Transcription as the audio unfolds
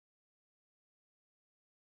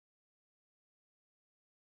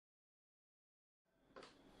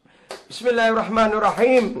بسم الله الرحمن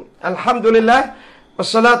الرحيم الحمد لله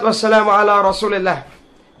والصلاة والسلام على رسول الله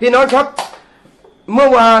พี่น้องครับเมื่อ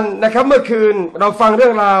วานนะครับเมื่อคืนเราฟังเรื่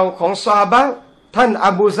องราวของซอฮาบะห์ท่านอ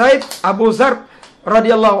บูซัรรอฎิ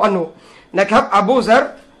ยัลลอฮุอันฮุนะครับอบูซัร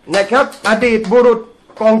นะครับอดีตบุรุษ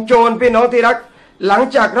กองโจรพี่น้องที่รักหลัง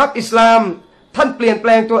จากรับอิสลามท่านเปลี่ยนแปล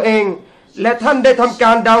งตัวเองและท่านได้ทำก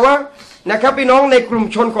ารดาวะห์นะครับพี่น้องในกลุ่ม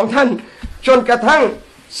ชนของท่านจนกระทั่ง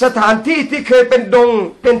สถานที่ที่เคยเป็นดง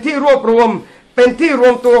เป็นที่รวบรวมเป็นที่ร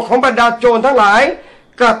วมตัวของบรรดาโจรทั้งหลาย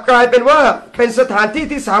กลับกลายเป็นว่าเป็นสถานที่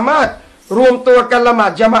ที่สามารถรวมตัวกันละหมา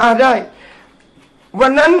ดญะมาอะห์ได้วั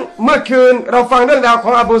นนั้นเมื่อคืนเราฟังเรื่องราวข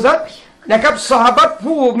องอบูซัรนะครับซอฮาบะห์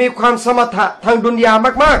ผู้มีความสมถะทางดุนยา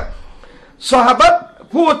มากๆซอฮาบะห์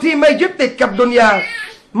ผู้ที่ไม่ยึดติดกับดุนยา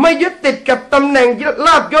ไม่ยึดติดกับตำแหน่งล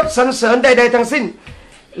าภยศสรรเสริญใดๆทั้งสิ้น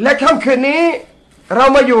และค่ำคืนนี้เรา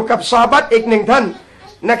มาอยู่กับซอฮาบะห์อีกหนึ่งท่าน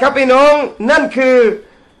นะครับพี่น้องนั่นคือ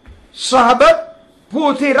ซอฮาบะห์ผู้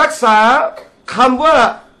ที่รักษาคำว่า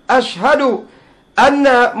อัชฮะดุอันน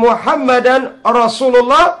ะมุฮัมมัดันรอซูลุล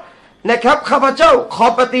ลอฮ์นะครับข้าพเจ้าขอ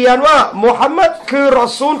ปฏิญาณว่ามุฮัมมัดคือรอ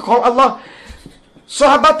ซูลของอัลลอฮ์ซอ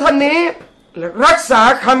ฮาบะห์ท่านนี้รักษา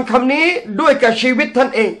คำนี้ด้วยกับชีวิตท่าน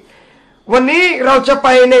เองวันนี้เราจะไป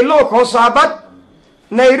ในโลกของซอฮาบะห์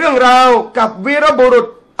ในเรื่องราวกับวีรบุรุษ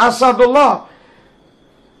อัสซาดุลลอฮ์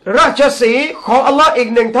ราชสีห์ของอัลลอฮ์อีก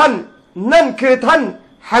หนึ่งท่านนั่นคือท่าน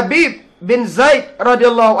ฮะบีบบินซัยด์รอฎิ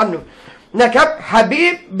ยัลลอฮุอันฮุนะครับฮะบี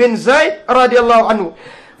บบินซัยด์รอฎิยัลลอฮุอันฮุ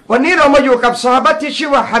วันนี้เรามาอยู่กับซอฮาบะห์ที่ชื่อ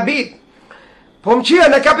ว่าฮะบีบผมเชื่อ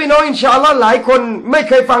นะครับพี่น้องอินชาอัลลอฮ์หลายคนไม่เ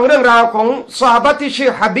คยฟังเรื่องราวของซอฮาบะห์ที่ชื่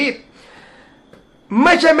อฮะบีบไ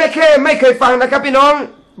ม่ใช่ไม่เคยฟังนะครับพี่น้อง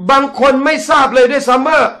บางคนไม่ทราบเลยด้วยซ้ำ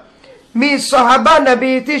ว่ามีซอฮาบะห์น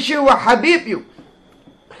บีที่ชื่อว่าฮะบีบอยู่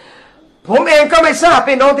ผมเองก็ไม่ทราบ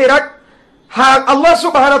พี่น้องที่รักหากอัลลอฮฺซุ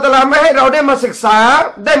บฮานะฮูวะตะอาลาไม่ให้เราได้มาศึกษา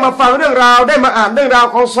ได้มาฟังเรื่องราวได้มาอ่านเรื่องราว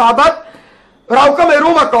ของซอฮาบะห์เราก็ไม่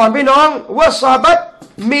รู้มาก่อนพี่น้องว่าซอฮาบะห์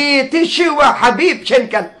มีที่ชื่อว่าฮะบีบเช่น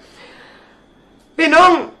กันพี่น้อ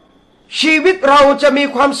งชีวิตเราจะมี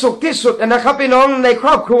ความสุขที่สุดนะครับพี่น้องในคร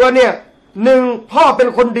อบครัวเนี่ยหนึ่งพ่อเป็น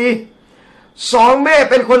คนดีสองแม่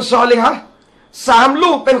เป็นคนซอลิฮะห์สาม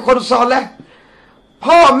ลูกเป็นคนซอลิฮ์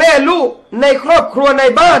พ่อแม่ลูกในครอบครัวใน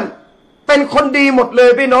บ้านเป็นคนดีหมดเลย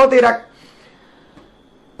พี่น้องที่รัก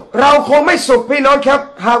เราคงไม่สุขพี่น้องครับ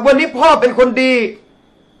หากวันนี้พ่อเป็นคนดี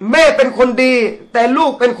แม่เป็นคนดีแต่ลู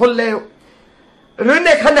กเป็นคนเลวหรือใน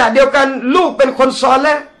ขณะเดียวกันลูกเป็นคนซอ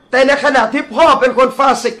ลิฮ์แต่ในขณะที่พ่อเป็นคนฟ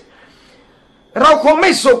าสิกเราคงไ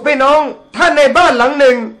ม่สุขพี่น้องถ้าในบ้านหลังห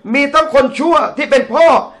นึ่งมีทั้งคนชั่วที่เป็นพ่อ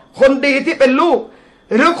คนดีที่เป็นลูก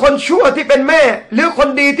หรือคนชั่วที่เป็นแม่หรือคน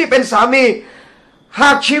ดีที่เป็นสามีห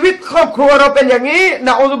ากชีวิตครอบครัวเราเป็นอย่างนี้น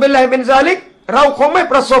ะอูซุบิลลาฮิมินซาลิกเราคงไม่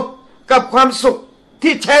ประสบกับความสุข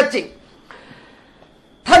ที่แท้จริง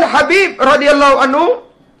ท่านฮะบีบรอฎิยัลลอฮุอันฮุ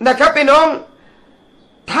นะครับพี่น้อง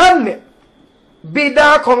ท่านเนี่ยบิดา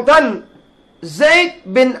ของท่านซัยด์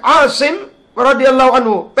บินอาซิมรอฎิยัลลอฮุอัน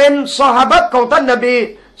ฮุเป็นซอฮาบะห์ของท่านนบี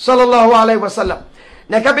ศ็อลลัลลอฮุอะลัยฮิวะซัลลัม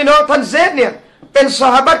นะครับพี่น้องท่านซัยด์เนี่ยเป็นซอ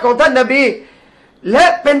ฮาบะห์ของท่านนบีและ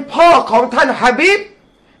เป็นพ่อของท่านฮะบีบ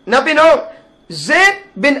นะพี่น้องซัยด์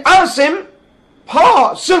บินอาซิมพ่อ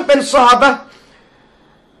ซึ่งเป็นซอฮาบะห์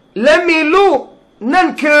และมีลูกนั่น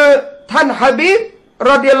คือท่านฮะบีบ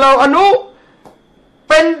รอฎิยัลลอฮุอันฮุ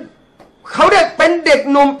เป็นเขาเรียกเป็นเด็ก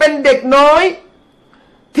หนุ่มเป็นเด็กน้อย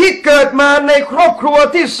ที่เกิดมาในครอบครัว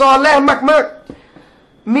ที่ซอลิฮ์มาก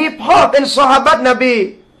ๆมีพ่อเป็นซอฮาบะห์นบี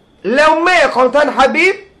แล้วแม่ของท่านฮะบี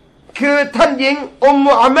บคือท่านหญิงอุม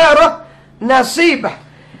มุอะมาเราะห์นาซีบะห์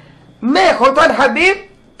แม่ของท่านฮะบีบ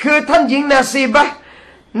คือท่านหญิงนาซีบะห์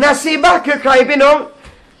คือใครพี่น้อง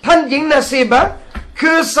ท่านหญิงนาซีบะห์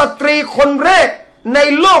คือสตรีคนแรกใน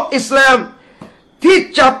โลกอิสลามที่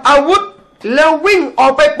จับอาวุธแล้ววิ่งออ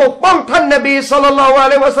กไปปกป้องท่านนบีศ็อลลัลลอฮุอะ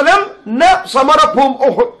ลัยฮิวะซัลลัมณสมรภูมิอุ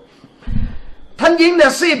ฮุดท่านหญิงนา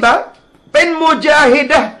ซีบะห์เป็นมุญาฮิ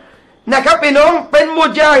ดะห์นะครับพี่น้องเป็นมุ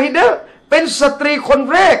ญาฮิดะห์เป็นสตรีคน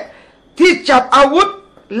แรกที่จับอาวุธ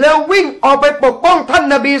แล้ววิ่งออกไปปกป้องท่าน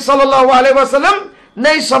นบีศ็อลลัลลอฮุอะลัยฮิวะซัลลัมใน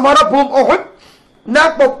สมรภูมิอุฮุดนาง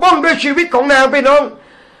ปกป้องด้วยชีวิตของนางพี่น้อง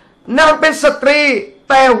นางเป็นสตรี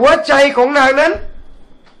แต่หัวใจของนางนั้น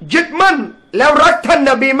ยึดมั่นแล้วรักท่าน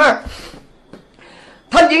นบีมาก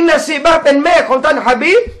ท่านหญิงนาซีบะห์เป็นแม่ของท่านฮะ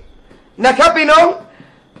บีบนะครับพี่น้อง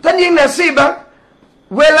ท่านหญิงนาซีบะห์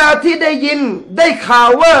เวลาที่ได้ยินได้ข่าว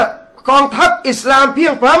ว่ากองทัพอิสลามเพีย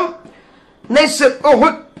งพร้ำในศึกอุฮุ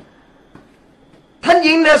ดท่านห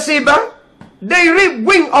ญิงนาซีบะห์ได้รีบ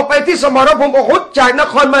วิ่งออกไปที่สมรภูมิอุฮุดจากน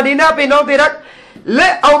ครมะดีนะห์พี่น้องที่รักและ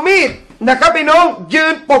เอามีดนะครับพี่น้องยื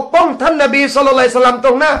นปกป้องท่านนบีศ็อลลัลลอฮุอะลัยฮิวะซัลลัมต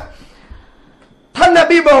รงหน้าท่านน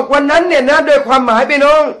บีบอกวันนั้นเนี่ยนะโดยความหมายพี่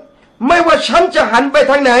น้อง ไม่ว่าฉันจะหันไป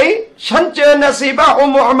ทางไหนฉันเจอนาซีบะอุ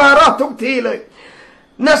มอามาระทุกทีเลย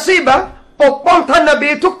นาซีบะปกป้องท่านนบี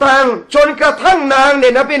ทุกทางจนกระทั่งนางเนี่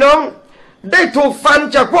ยนะพี่น้องได้ถูกฟัน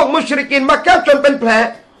จากพวกมุชริกินมักกะจนเป็นแผล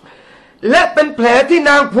และเป็นแผลที่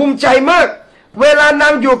นางภูมิใจมากเวลานา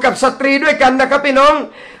งอยู่กับสตรีด้วยกันนะครับพี่น้อง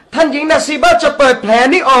ท่านหญิงนาซีบะจะเปิดแผล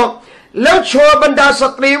นี้ออกแล้วโชว์บรรดาส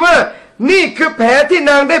ตรีว่านี่คือแผลที่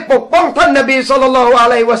นางได้ปกป้องท่านนบีศ็อลลัลลอฮุอะ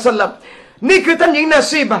ลัยฮิวะซัลลัมนี่คือท่านหญิงนา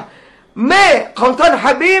ซีบะแม่ของท่านฮ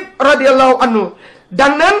ะบีบรอฎิยัลลอฮุอันฮุดั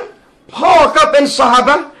งนั้นพ่อก็เป็นซอฮาบ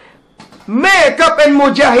ะห์แม่ก็เป็นมุ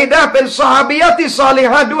ญาฮิดะห์เป็นซอฮาบียะห์ที่ศอลิ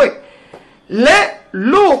ฮะห์ด้วยและ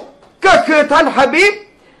ลูกก็คือท่านฮะบี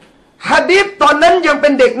บตอนนั้นยังเป็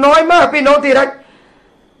นเด็กน้อยมากพี่น้องที่รัก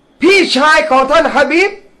พี่ชายของท่านฮะบี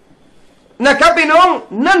บนะครับพี่น้อง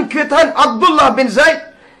นั่นคือท่านอับดุลลาห์บินซัยด์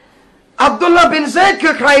อับดุลลาห์บินซัยด์คื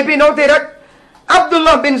อใครพี่น้องที่รักอับดุลล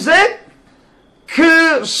าห์บินซัยด์คือ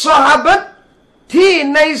ซอฮาบะห์ที่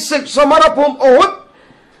ในศึกสมรภูมิอูฮุด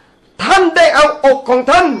ท่านได้เอาอกของ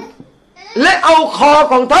ท่านและเอาคอ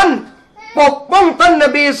ของท่านปกป้องท่านน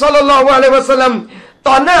บีศ็อลลัลลอฮุอะลัยฮิวะซัลลัม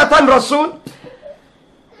ต่อหน้าท่านรอซูล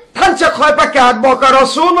ท่านจะคอยประกาศบอกกับรอ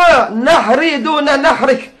ซูลว่านะฮรีดูนะนะฮ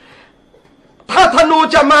ริกถ้าธนู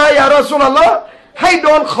จะมาอย่ารอซูลอัลลอฮ์ให้โด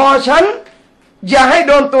นคอฉันอย่าให้โ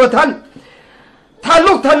ดนตัวท่านถ้า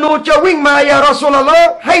ลูกธนูจะวิ่งมาอย่ารอซูลอัลลอฮ์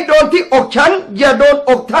ให้โดนที่อกฉันอย่าโดน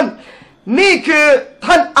อกท่านนี่คือ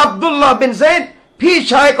ท่านอับดุลลาห์บินซัยด์พี่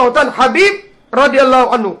ชายของท่านฮะบีบรอฎิยัลลอฮุ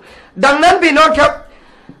อันฮุดังนั้นพี่น้องครับ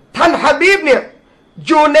ท่านฮะบีบเนี่ยอ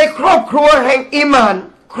ยู่ในครอบครัวแห่งอีหม่าน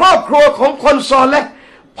ครอบครัวของคนซอลิห์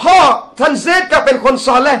พ่อท่านเซดก็เป็นคนซ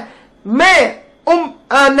อลิห์แม่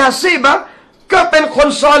นาซีบะก็เป็นคน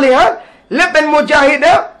ซอลิฮะห์และเป็นมุญาฮิด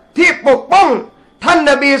ะห์ที่ปกป้องท่าน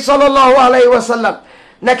นบีศ็อลลัลลอฮุอะลัยฮิวะซัลลัม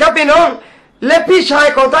นะครับพี่น้องและพี่ชาย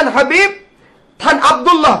ของท่านฮะบีบท่านอับ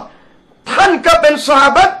ดุลลาห์ท่านก็เป็นซอฮา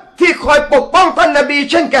บะห์ที่คอยปกป้องท่านนบี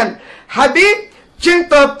เช่นกันฮะบีบจึง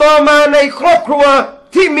เติบโตมาในครอบครัว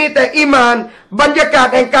ที่มีแต่อีหม่านบรรยากาศ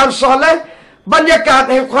แห่งการซอลิห์บรรยากาศ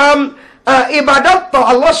แห่งความอิบาดัตต่อ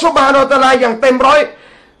อัลลอฮฺซุบฮานะฮูวะตะอาลาอย่างเต็มร้อย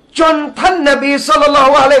จนท่านนบีศ็อลลัลลอ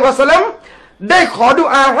ฮุอะลัยฮิวะซัลลัมได้ขอดุ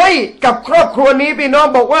อาให้กับครอบครัวนี้พี่น้อง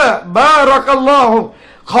บอกว่าบารักัลลอฮุ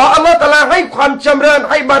ขออัลลอฮฺตะอาลาให้ความจำเริญ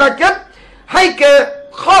ให้บารักัตให้แก่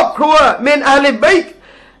ครอบครัวเมนอาลีบัยต์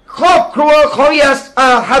ครอบครัวของ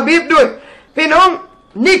ฮะบีบด้วยพี่น้อง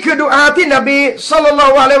นี่คือดุอาที่นบีศ็อลลัลลอ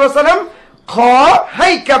ฮุอะลัยฮิวะซัลลัมขอให้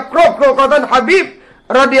กับครอบครัวของท่านฮะบีบ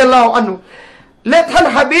รอฎิยัลลอฮุอันฮุและท่าน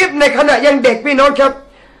ฮะบีบในขณะยังเด็กพี่น้องครับ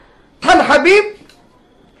ท่านฮะบีบ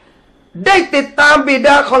ได้ติดตามบิด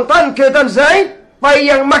าของท่านคือท่านซัยด์ไป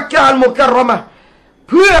ยังมักกะอัลมุกัรรมะห์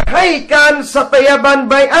เพื่อให้การสัตยาบัน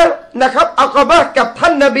บัยอะห์นะครับอักบะห์กับท่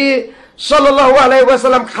านนบีศ็อลลัลลอฮุอะลัยฮิวะซั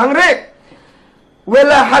ลลัมครั้งแรกเว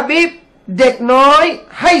ลาฮะบีบเด็กน้อย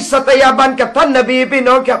ให้สัตยาบันกับท่านนบีพี่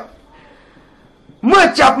น้องครับเมื่อ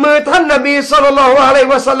จับมือท่านนบีศ็อลลัลลอฮุอะลัยฮิ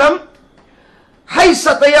วะซัลลัมให้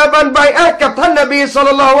สัตยาบันบัยอะห์กับท่านนบีศ็อล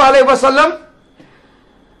ลัลลอฮุอะลัยฮิวะซัลลัม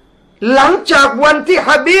หลังจากวันที่ฮ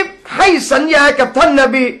ะบีบให้สัญญากับท่านน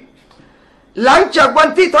บีหลังจากวัน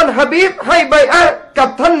ที่ท่านฮะบีบให้บัยอะห์กับ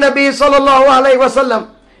ท่านนบีศ็อลลัลลอฮุอะลัยฮิวะซัลลัม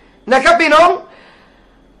นะครับพี่น้อง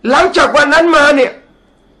หลังจากวันนั้นมาเนี่ย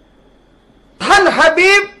ท่านฮะ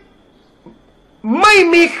บีบไม่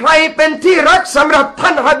มีใครเป็นที่รักสำหรับท่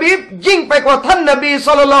านฮะบีบยิ่งไปกว่าท่านนบี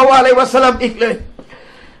ศ็อลลัลลอฮุอะลัยฮิวะซัลลัมอีกเลย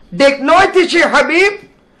เด็กน้อยที่ชื่อฮะบีบ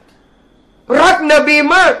รักนบี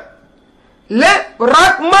มากและรั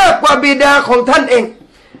กมากกว่าบิดาของท่านเอง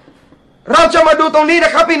เราจะมาดูตรงนี้น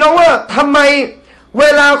ะครับพี่น้องว่าทำไมเว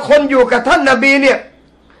ลาคนอยู่กับท่านนบีเนี่ย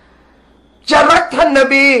จะรักท่านน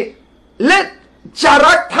บีและจะ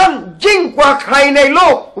รักท่านยิ่งกว่าใครในโล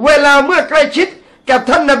กเวลาเมื่อใกล้ชิดกับ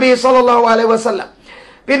ท่านนบีศ็อลลัลลอฮุอะลัยฮิวะซัลลัม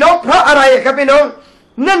พี่น้องเพราะอะไรครับพี่น้อง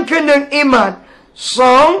นั่นคือหนึ่งอีหม่านส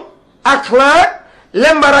องอัคลากแล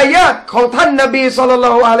ะมารยาทของท่านนบีศ็อลลัลล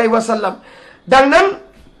อฮุอะลัยฮิวะซัลลัมดังนั้น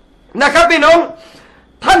นะครับพี่น้อง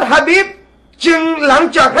ท่านฮะบีบจึงหลัง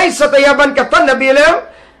จากให้สัตยาบันกับท่านนบีแล้ว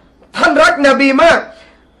ท่านรักนบีมาก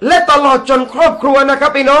และตลอดจนครอบครัวนะครั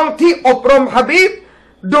บพี่น้องที่อบรมฮะบีบ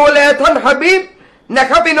ดูแลท่านฮะบีบนะ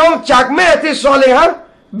ครับพี่น้องจากแม่ที่ซอลิฮะห์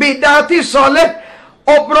บิดาที่ซอลิฮ์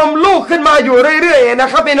อบรมลูกขึ้นมาอยู่เรื่อยๆนะ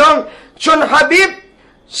ครับพี่น้องจนฮะบีบ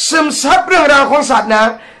ซึมซับเรื่องราวของศาสนา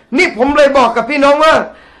นี่ผมเลยบอกกับพี่น้องว่า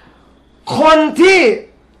คนที่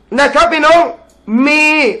นะครับพี่น้องมี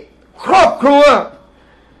ครอบครัว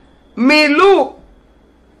มีลูก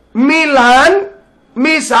มีหลาน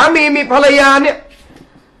มีสามีมีภรรยาเนี่ย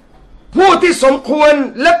ผู้ที่สมควร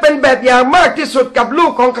และเป็นแบบอย่างมากที่สุดกับลู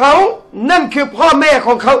กของเขานั่นคือพ่อแม่ข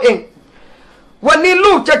องเขาเองวันนี้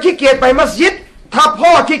ลูกจะขี้เกียจไปมัสยิด ถ้าพ่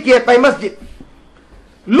อขี้เกียจไปมัสยิด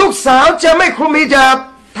ลูกสาวจะไม่คลุมฮิญาบ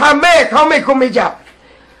ถ้าแม่เขาไม่คลุมฮิญาบ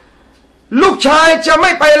ลูกชายจะไ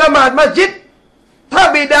ม่ไปละหมาดมัสยิดถ้า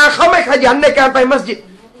บิดาเขาไม่ขยันในการไปมัสยิด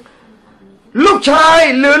ลูกชาย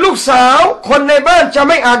หรือลูกสาวคนในบ้านจะ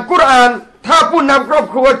ไม่อ่านกุรอานถ้าผู้นำครอบ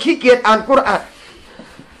ครัวขี้เกียจอ่านกุรอาน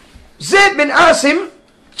เซดบินอาซิม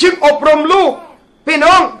จึงอบรมลูกพี่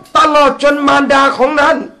น้องตลอดจนมารดาของ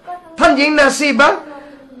นั้นท่านหญิงนาซีบะ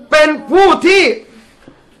เป็นผู้ที่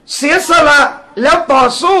เสียสละแล้วต่อ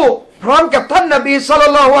สู้พร้อมกับท่านนบีศ็อล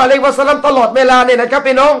ลัลลอฮุอะลัยฮิวะซัลลัมตลอดเวลาเนี่ยนะครับ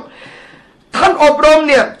พี่น้องท่านอบรม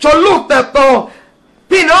เนี่ยจนลูกเติบโต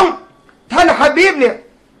พี่น้องท่านฮะบีบเนี่ย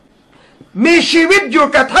มีชีวิตอยู่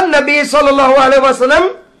กับท่านนบีศ็อลลัลลอฮุอะลัยฮิวะซัลลัม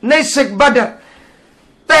ในศึกบัดร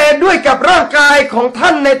แต่ด้วยกับร่างกายของท่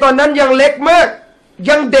านในตอนนั้นยังเล็กมาก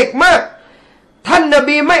ยังเด็กมากท่านน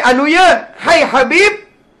บีไม่อนุญาตให้ฮะบีบ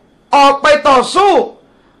ออกไปต่อสู้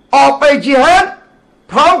ออกไปญิฮาด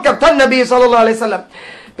พร้อมกับท่านนบีศ็อลลัลลอฮุอะลัยฮิวะซัลลัม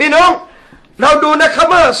พี่น้องเราดูนะครับ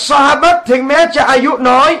ว่าซอฮาบะห์ถึงแม้จะอายุ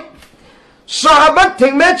น้อยซอฮาบะห์ถึ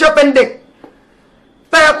งแม้จะเป็นเด็ก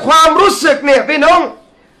แต่ความรู้สึกเนี่ยพี่น้อง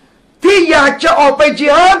ที่อยากจะออกไปญิ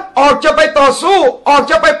ฮาดออกจะไปต่อสู้ออก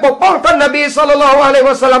จะไปปกป้องท่านนบีศ็อลลัลลอฮุอะลัยฮิ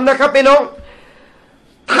วะซัลลัมนะครับพี่น้อง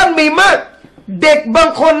ท่านมีมากเด็กบาง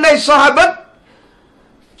คนในซอฮาบะห์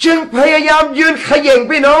จึงพยายามยืนเขย่ง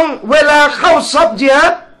พี่น้องเวลาเข้าซับญิฮา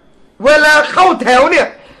ดเวลาเข้าแถวเนี่ย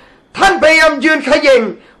ท่านพยายามยืนเขย่ง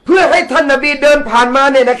เพื่อให้ท่านนบีเดินผ่านมา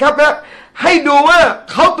เนี่ยนะครับนะให้ดูว่า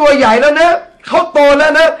เขาตัวใหญ่แล้วนะเขาโตแล้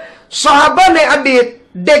วนะซอฮาบะห์ในอดีต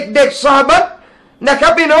เด็กซอฮาบะห์นะครั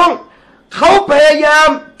บพี่น้องเขาพยายาม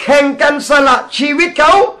แข่งกันสละชีวิตเข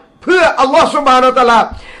าเพื่ออัลลอฮฺซุบฮานะฮูวะตะอาลา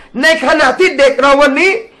ในขณะที่เด็กเราวัน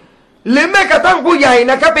นี้หรือแม้กระทั่งผู้ใหญ่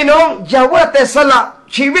นะครับพี่น้องอย่าว่าแต่สละ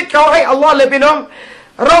ชีวิตเขาให้อัลลอฮ์เลยพี่น้อง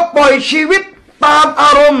เราปล่อยชีวิตตามอ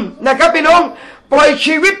ารมณ์นะครับพี่น้องปล่อย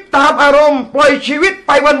ชีวิตตามอารมณ์ปล่อยชีวิตไ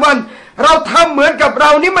ปวันๆเราทำเหมือนกับเร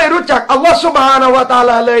านี่ไม่รู้จักอัลลอฮ์ซุบฮานะฮูวะตะอา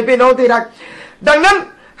ลาเลยพี่น้องที่รักดังนั้น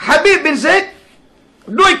ฮะบีบบินซัยด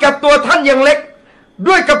ด้วยกับตัวท่านยังเล็ก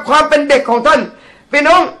ด้วยกับความเป็นเด็กของท่านพี่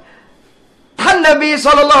น้องท่านนบีศ็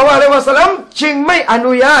อลลัลลอฮุอะลัยฮิวะซัลลัมจึงไม่อ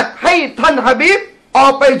นุญาตให้ท่านฮะบีบออ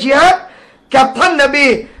กไปญิฮาดกับท่านนบี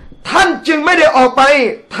ท่านจึงไม่ได้ออกไป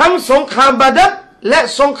ทั้งสงครามบาดัรและ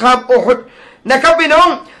สงครามอูฮุดนะครับพี่น้อง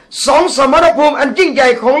สองสมรภูมิอันยิ่งใหญ่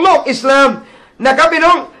ของโลกอิสลามนะครับพี่น้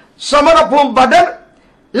องสมรภูมิบาดัร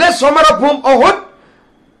และสมรภูมิอูฮุด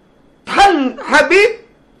ท่านฮะบีบ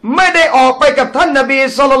ไม่ได้ออกไปกับท่านนบี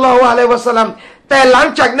ศ็อลลัลลอฮุอะลัยฮิวะซัลลัมแต่หลัง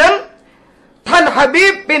จากนั้นท่านฮะบี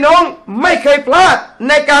บพี่น้องไม่เคยพลาดใ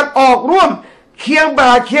นการออกร่วมเคียงบ่า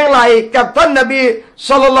เคียงไหลกับท่านนบี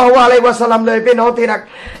ศ็อลลัลลอฮุอะลัยฮิวะซัลลัมเลยพี่น้องที่รัก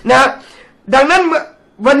นะดังนั้น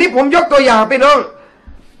วันนี้ผมยกตัวอย่างพี่น้อง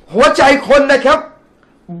หัวใจคนนะครับ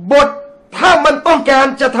บทถ้ามันต้องการ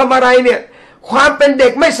จะทำอะไรเนี่ยความเป็นเด็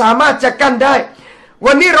กไม่สามารถจะกั้นได้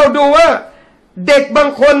วันนี้เราดูว่าเด็กบาง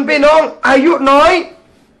คนพี่น้องอายุน้อย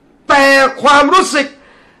แต่ความรู้สึก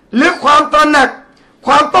หรือความตระหนักค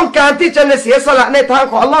วามต้องการที่จะเสียสละในทาง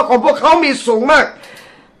ของอัลลอฮ์ของพวกเขามีสูงมาก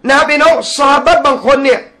นะพี่น้องซอฮาบะห์บางคนเ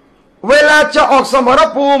นี่ยเวลาจะออกสมร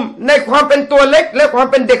ภูมิในความเป็นตัวเล็กและความ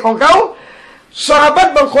เป็นเด็กของเขาซอฮาบะ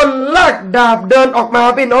ห์บางคนลากดาบเดินออกมา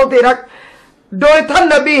พี่น้องที่รักโดยท่าน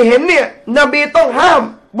นบีเห็นเนี่ยนบีต้องห้าม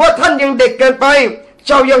ว่าท่านยังเด็กเกินไปเ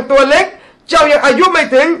จ้ายังตัวเล็กเจ้ายังอายุไม่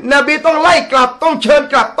ถึงนบีต้องไล่กลับต้องเชิญ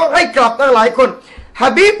กลับต้องให้กลับตั้งหลายคนฮ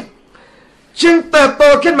ะบีบจึงเติบโต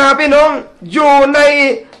ขึ้นมาพี่น้องอยู่ใน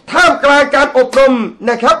ท่ามกลางการอบรม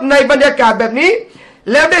นะครับในบรรยากาศแบบนี้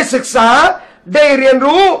แล้วได้ศึกษาได้เรียน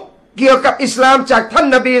รู้เกี่ยวกับอิสลามจากท่าน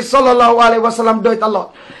นบีศ็อลลัลลอฮุอะลัยฮิวะซัลลัมโดยตลอด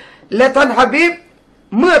และท่านฮะบีบ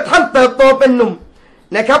เมื่อท่านเติบโตเป็นหนุ่ม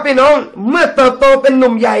นะครับพี่น้องเมื่อเติบโตเป็นห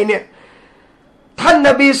นุ่มใหญ่เนี่ยท่านน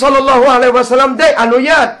บีศ็อลลัลลอฮุอะลัยฮิวะซัลลัมได้อนุ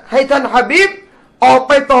ญาตให้ท่านฮะบีบออกไ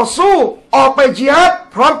ปต่อสู้ออกไปญิฮาด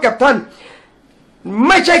พร้อมกับท่านไ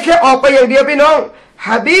ม่ใช่แค่ออกไปอย่างเดียวพี่น้อง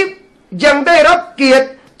ฮะบีบยังได้รับเกียรติ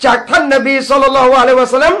จากท่านนบีศ็อลลัลลอฮุอะลัยฮิวะ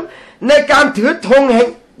ซัลลัมในการถือธงแห่ง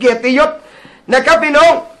เกียรติยศนะครับพี่น้อ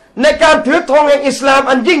งในการถือธงแห่งอิสลาม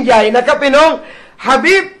อันยิ่งใหญ่นะครับพี่น้องฮะ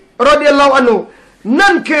บีบรอฎิยัลลอฮุอันฮุ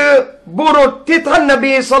นั่นคือบุรุษที่ท่านน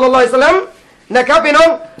บีศ็อลลัลลอฮุอะลัยฮิวะซัลลัมนะครับพี่น้อง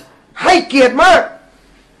ให้เกียรติมาก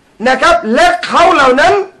นะครับและเขาเหล่า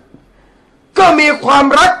นั้นก็มีความ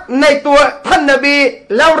รักในตัวท่านนบี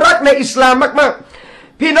แล้วรักในอิสลามมาก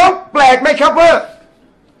ๆพี่น้องแปลกไหมครับว่า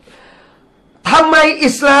ทำไมอิ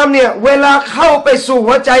สลามเนี่ยเวลาเข้าไปสู่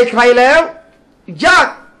หัวใจใครแล้วยาก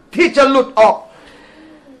ที่จะหลุดออก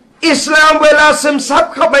อิสลามเวลาซึมซับ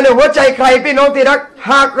เข้าไปในหัวใจใครพี่น้องที่รัก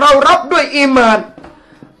หากเรารับด้วยอีมาน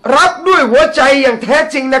รับด้วยหัวใจอย่างแท้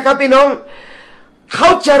จริงนะครับพี่น้อง เขา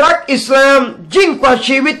จะรักอิสลามยิ่งกว่า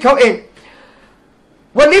ชีวิตเขาเอง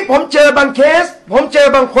วันนี้ผมเจอบางเคสผมเจอ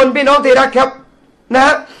บางคนพี่น้องที่รักครับน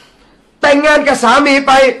ะแต่งงานกับสามีไ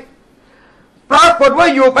ปปรากฏว่า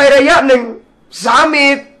อยู่ไประยะหนึ่งสามี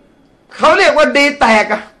เขาเรียกว่าดีแตก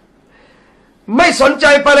อะไม่สนใจ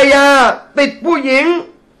ภรรยาติดผู้หญิง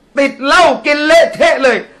ติดเหล้ากินเละเทะเล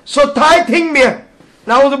ยสุดท้ายทิ้งเมีย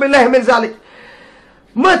นะอูซุบิลลาฮิมินซาลิก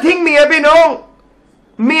เมื่อทิ้งเมียพี่น้อง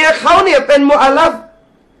เมียเขาเนี่ยเป็นมุอัลลัฟ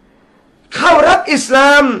เข้ารับอิสล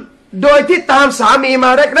ามโดยที่ตามสามีม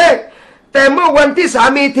าแรกๆแต่เมื่อวันที่สา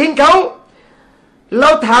มีทิ้งเขาเรา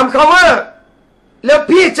ถามเขาว่าแล้ว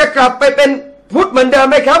พี่จะกลับไปเป็นพุทธเหมือนเดิม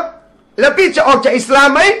ไหมครับแล้วพี่จะออกจากอิสลาม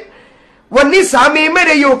ไหมวันนี้สามีไม่ไ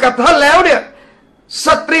ด้อยู่กับท่านแล้วเนี่ยส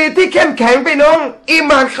ตรีที่เข้มแข็งพี่น้องอีห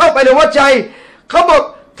ม่านเข้าไปในหัวใจเขาบอก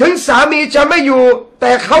ถึงสามีจะไม่อยู่แ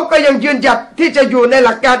ต่เขาก็ยังยืนหยัดที่จะอยู่ในห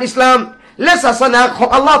ลักการอิสลามและศาสนาของ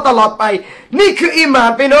อัลลอฮ์ตลอดไปนี่คืออีหม่าน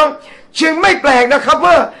พี่น้องจึงไม่แปลกนะครับ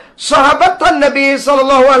ว่าซอฮาบะห์ท่านนบีศ็อลลัล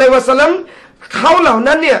ลอฮุอะลัยฮิวะซัลลัมเขาเหล่า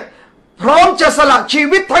นั้นเนี่ยพร้อมจะสละชี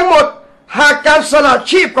วิตทั้งหมดหากการสละ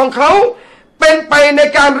ชีพของเขาเป็นไปใน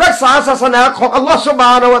การรักษาศาสนาของอัลลอฮฺซุบฮ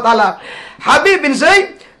านะฮูวะตะอาลาฮะบีบบินซัยด์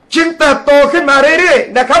จึงเติบโตขึ้นมาเรื่อย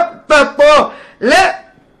ๆนะครับเติบโตและ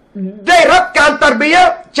ได้รับการตัรบียะ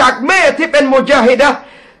ห์จากแม่ที่เป็นมุญาฮิดะห์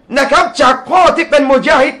นะครับจากพ่อที่เป็นมุญ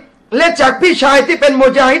าฮิดและจากพี่ชายที่เป็นมุ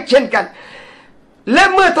ญาฮิดเช่นกันและ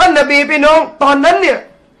เมื่อท่านนบีพี่น้องตอนนั้นเนี่ย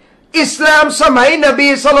อิสลามสมัยนบี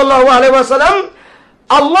ศ็อลลัลลอฮุอะลัยฮิวะซัลลัม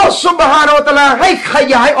อัลลอฮฺซุบฮานะฮูวะตะอาลาให้ข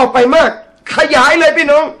ยายออกไปมากขยายเลยพี่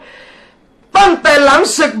น้องตั้งแต่หลัง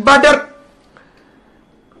ศึกบาดร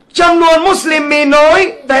จำนวนมุสลิมมีน้อย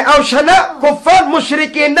แต่เอาชนะกุฟฟาร์มุชริ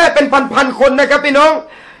กีนได้เป็นพันๆคนนะครับพี่น้อง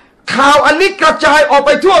ข่าวอันนี้กระจายออกไป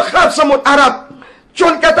ทั่วคาบสมุทรอาหรับจ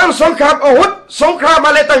นกระทั่งสงครามอูฮุดสงครามอ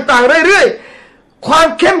ะไรต่างๆเรื่อยๆความ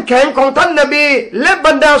เข้มแข็งของท่านนบีและบ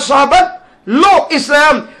รรดาซอฮาบะห์โลกอิสลา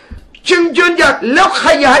มจึงยืนหยัดแล้วข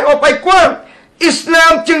ยายออกไปกว้างอิสลา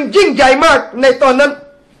มจึงยิ่งใหญ่มากในตอนนั้น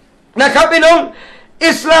นะครับพี่น้อง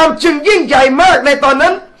อิสลามจึงยิ่งใหญ่มากในตอน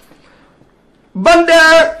นั้นบรรดา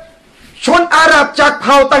ชนอาหรับจากเ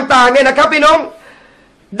ผ่าต่างๆเนี่ยนะครับพี่น้อง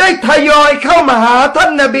ได้ทยอยเข้ามาหาท่า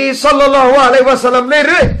นนบีศ็อลลัลลอฮุอะลัยฮิวะซัลลัม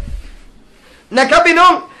เรื่อยๆนะครับพี่น้อ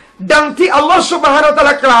งดังที่อัลลอฮฺซุบฮานะฮูวะตะอา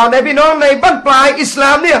ลากล่าวในพี่น้องในบั้นปลายอิสล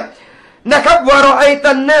ามเนี่ยนะครับวะรออัย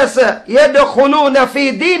ตันนาสยะดะคุลูนฟี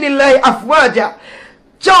ดีนิลลาฮิอัฟวาจา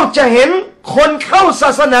เจ้าจะเห็นคนเข้าศา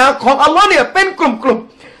สนาของอัลลอฮ์เนี่ยเป็นกลุ่ม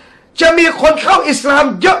ๆจะมีคนเข้าอิสลาม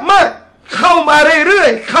เยอะมากเข้ามาเรื่อย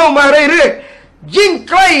ๆเข้ามาเรื่อยๆยิ่ง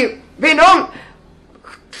ใกล้พี่น้อง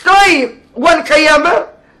ใกล้วันกิยามะห์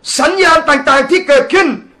สัญญาณต่างๆที่เกิดขึ้น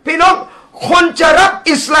พี่น้องคนจะรับ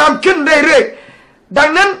อิสลามขึ้นเรื่อยๆดัง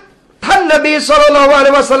นั้นท่านนบีศ็อลลัลลอฮุอะลัย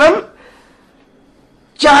ฮิวะซัลลัม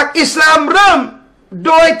จากอิสลามเริ่มโ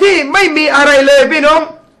ดยที่ไม่มีอะไรเลยพี่น้อง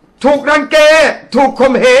ถูกรังแกถูก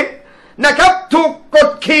ข่มเหงนะครับถูกกด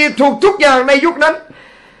ขี่ถูกทุกอย่างในยุคนั้น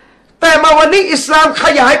แต่มาวันนี้อิสลามข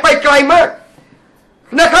ยายไปไกลมาก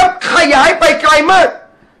นะครับขยายไปไกลมาก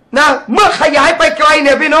นะเมื่อขยายไปไกลเ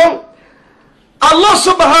นี่ยพี่น้องอัลลอฮฺ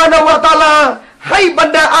ซุบฮานะฮูวะตะอาลาให้บรร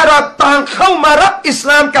ดาอาหรับต่างเข้ามารับอิสล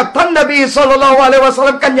ามกับท่านนบีศ็อลลัลลอฮุอะลัยฮิวะซัล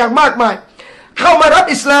ลัมกันอย่างมากมายเข้ามารับ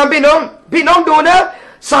อิสลามพี่น้องดูนะ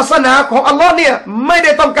ศาสนาของอัลลอฮ์เนี่ยไม่ไ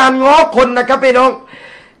ด้ต้องการง้อคนนะครับพี่น้อง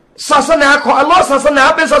ศาสนาของอัลลอฮ์ศาสนา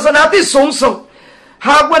เป็นศาสนาที่สูงส่งห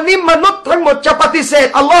ากวันนี้มนุษย์ทั้งหมดจะปฏิเสธ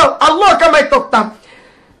อัลลอฮ์ก็ไม่ตกต่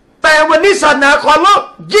ำแต่วันนี้ศาสนาของอัลลอฮ์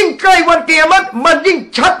ยิ่งใกล้วันกิยามะห์มันยิ่ง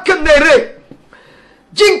ชัดขึ้นเรื่อย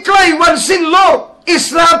ๆยิ่งใกล้วันสิ้นโลกอิส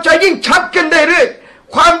ลามจะยิ่งชัดขึ้นเรื่อย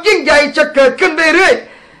ๆความยิ่งใหญ่จะเกิดขึ้นเรื่อย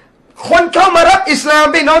ๆคนเข้ามารับอิสลาม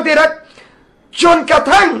พี่น้องที่รักจนกระ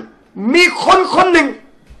ทั่งมีคนหนึ่ง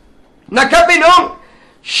นะครับพี่น้อง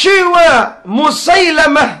ชื่อว่ามุซัยละ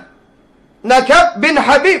มะนะครับบินฮ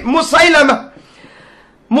ะบีบมุซัยละ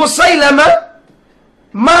มะ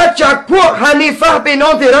มาจากพวกฮานิฟะพี่น้อ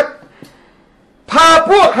งที่รักพา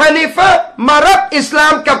พวกฮานิฟะมารับอิสลา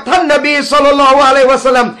มกับท่านนบีศ็อลลัลลอฮุอะลัยฮิวะ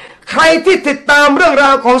ซัลลัมใครที่ติดตามเรื่องรา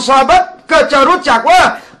วของซอฮาบะห์ก็จะรู้จักว่า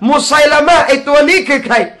มุซัยละมะไอตัวนี้คือใค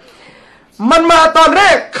รมันมาตอนแร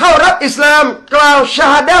กเข้ารับอิสลามกล่าวชะ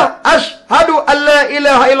ฮาดะห์อัชฮะดุอัลลาอิล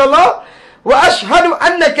าฮะอิลลัลลอฮ์วะอัชฮะดุอั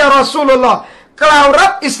นนะกะรอซูลุลลอฮ์กล่าวรั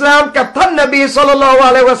บอิสลามกับท่านนบีศ็อลลัลลอฮุอ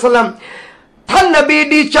ะลัยฮิวะซัลลัมท่านนบี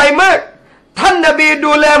ดีใจมากท่านนบี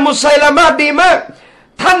ดูแลมุซัยละมะห์ดีมาก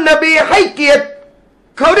ท่านนบีให้เกียรติ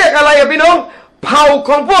เขาเรียกอะไรอะพี่น้องเผ่าข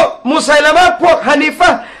องพวกมุซัยละมะห์พวกฮานิฟะ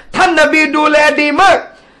ห์ท่านนบีดูแลดีมาก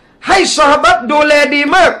ให้ซอฮาบะห์ดูแลดี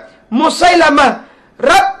มากมุซัยละมะห์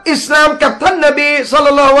รับอิสลามกับท่านนบีศ็อล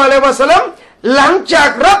ลัลลอฮุอะลัยฮิวะซัลลัมหลังจาก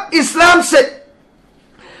รับอิสลามเสร็จ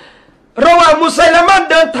ระหว่างมุสัยลิมะห์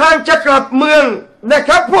เดินทางจะกลับเมืองนะค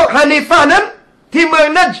รับพวกฮานิฟะนั้นที่เมือง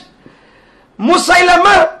นัจมุสัยลิม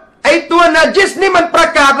ะห์ไอตัวนาจิสนี่มันประ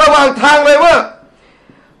กาศระหว่างทางเลยว่า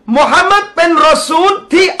มุฮัมมัดเป็นรอซูล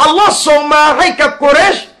ที่อัลลอฮ์ส่งมาให้กับกุเร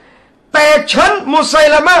ชแต่ฉันมุสัย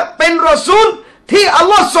ลิมะห์เป็นรอซูลที่อัล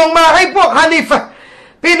ลอฮ์ส่งมาให้พวกฮานิฟะ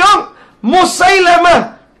พี่น้องมุสัยลิมะห์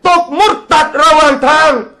ตกมุรตัดระหว่างทา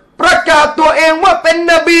งประกาศตัวเองว่าเป็น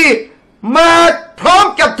นบีมาพร้อม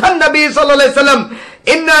กับท่านนบีศ็อลลัลลอฮุอะลัยฮิวะซัลลัม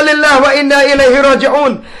อินนาลิลลาฮิวะอินนาอิลัยฮิรอญิอู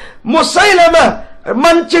นมุสัยลิมะห์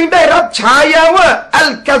มันจึงได้รับฉายาว่าอัล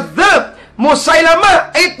กัซซับมุสัยลิมะห์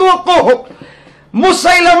ไอตัวโกหกมุ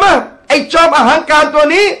สัยลิมะห์ไอจอมอหังการตัว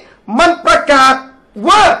นี้มันประกาศ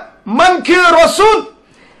ว่ามันคือรอซูล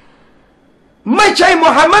ไม่ใช่มุ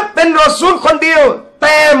ฮัมมัดเป็นรอซูลคนเดียวแ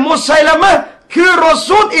ต่มุสัยลิมะห์คือรอ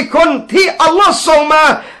ซูลอีกคนที่อัลลอฮ์ส่งมา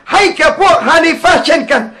ให้กับพวกฮานิฟะเช่น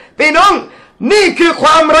กันพี่น้องนี่คือคว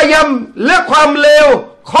ามระยำและความเลว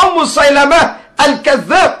ของมุสัยลิมะห์อัลกัซ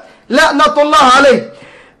ซับละนะตุลลอฮ์อะลัยฮิ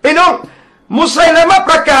พี่น้องมุสัยลิมะห์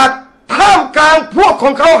ประกาศท่ามกลางพวกข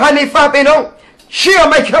องเขาฮานิฟะพี่น้องเชื่อไ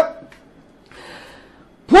หมครับ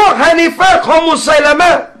พวกฮานิฟะของมุสัยลิมะ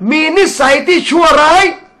ห์มีนิสัยที่ชั่วร้าย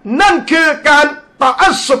นั่นคือการตะอั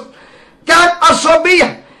สซุบการอัศบียะ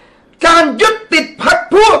ห์การยึดติดพรรค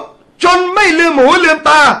พวกจนไม่ลืมหูลืม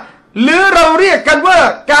ตาหรือเราเรียกกันว่า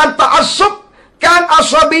การตะอัสซุบการอั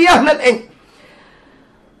ศบียะห์นั่นเอง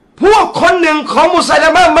พวกคนหนึ่งของมุสัยลิ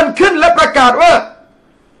มะห์มันขึ้นและประกาศว่า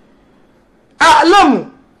อะลัม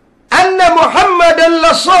อันนะมุฮัมมัดัลล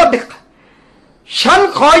ะซอดิกฉัน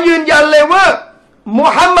ขอยืนยันเลยว่ามุ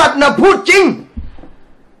ฮัมมัดน่ะพูดจริง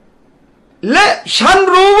และฉัน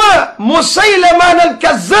รู้ว่ามุสัยลิมะห์นั้น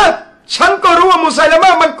กัซซับฉันก็รู้ว่ามุสัยลิมะ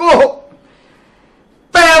ห์มันโกหก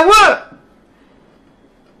แต่ว่า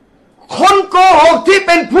คนโกหกที่เ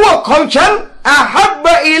ป็นพวกของฉันอะฮับบ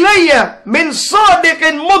ะอิลัยะมินซอดิกิ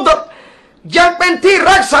นมุดยังเป็นที่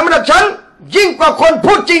รักสำหรับฉันยิ่งกว่าคน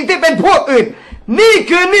พูดจริงที่เป็นพวกอื่นนี่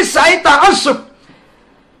คือนิสัยตะอัสซุบ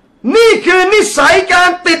นี่คือนิสัยการ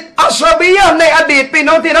ติดอัศบียะห์ในอดีตพี่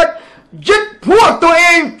น้องที่รักยึดพวกตัวเอ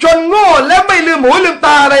งจนโง่และไม่ลืมหูลืมต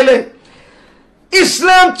าอะไรเลยอิสล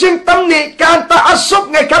ามจึงตำหนิการตะอัสซุบ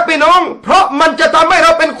ไงครับพี่น้องเพราะมันจะทำให้เร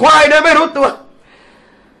าเป็นควายโดยไม่รู้ตัว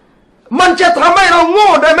มันจะทำให้เราโง่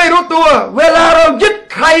โดยไม่รู้ตัวเวลาเรายึด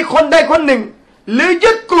ใครคนใดคนหนึ่งหรือ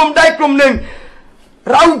ยึดกลุ่มใดกลุ่มหนึ่ง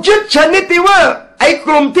เรายึดชนิดที่ว่าไอ้ก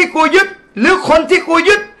ลุ่มที่กูยึดหรือคนที่กู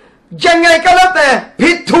ยึดยังไงก็แล้วแต่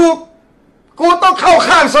ผิดถูกกูต้องเข้า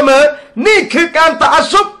ข้างเสมอนี่คือการตะอัส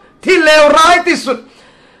ซุบที่เลวร้ายที่สุด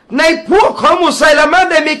ในพวกของมุสัยลิมะห์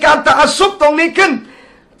ได้มีการตะอัสซุบตรงนี้ขึ้น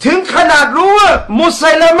ถึงขนาดรู้ว่ามุ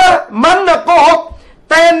สัยลิมะห์มันน่ะโกหก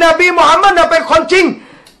แต่นบีมุฮัมมัดน่ะเป็นคนจริง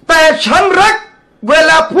แต่ฉันรักเว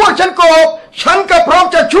ลาพวกฉันโกหกฉันก็พร้อม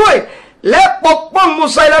จะช่วยและปกป้องมุ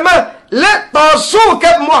สัยลิมะห์และต่อสู้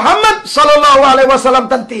กับมุฮัมมัดศ็อลลัลลอฮุอะลัยฮิวะซัลลัม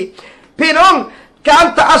ทันทีพี่น้องการ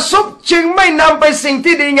ตะอัสซุบจึงไม่นำไปสิ่ง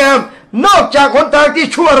ที่ดีงามนอกจากหนทางที่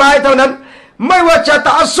ชั่วร้ายเท่านั้นไม่ว่าจะต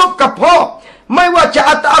ะอัสซุบกับพ่อไม่ว่าจะ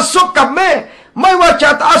ตะอัสซุบกับแม่ไม่ว่าจะ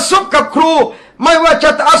ตะอัสซุบกับครูไม่ว่าจ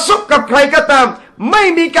ะตะอัสซุบกับใครก็ตามไม่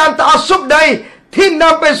มีการตะอัสซุบใดที่น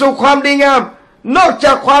ำไปสู่ความดีงามนอกจ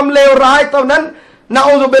ากความเลวร้ายเท่านั้นนะ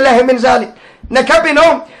อูซุบิลลาฮิมินซาลิกนะครับพี่น้อ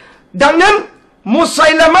งดังนั้นมุสั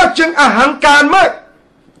ยลิมะห์จึงอหังการมาก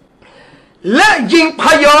และยิงพ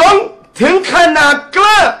ยองถึงขนาดก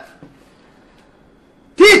ล้า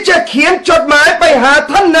ที่จะเขียนจดหมายไปหา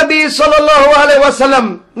ท่านนบีศ็อลลัลลอฮุอะลัยฮิวะซัลลัม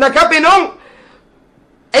นะครับพี่น้อง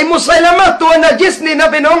ไอ้มุสัยลิมะห์ตัวนาจิสนี่นะ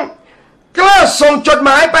พี่น้องกล้าส่งจดหม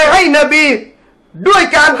ายไปให้นบีด้วย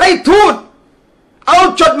การให้ทูตเอา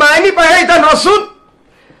จดหมายนี้ไปให้ท่านรอซูล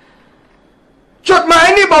จดหมาย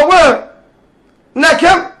นี้บอกว่านะค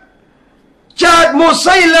รับจากมุ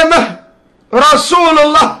สัยลิมะห์รอซูลุ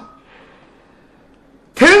ลลอฮ์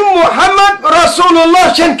ถึงมุฮัมมัดรอซูลุลลอฮ์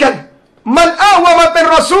เช่นกันมันอ้างว่ามันเป็น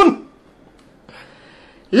รอซูล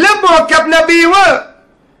และบอกกับนบีว่า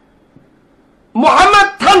มุฮัมมัด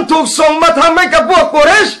ท่านถูกส่งมาทำให้กับพวกกุเ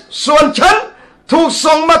รชส่วนฉันถูก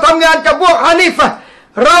ส่งมาทำงานกับพวกฮานิฟะ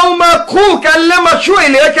เรามาคู่กันและมาช่วย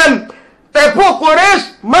เหลือกันแต่พวกกุเรช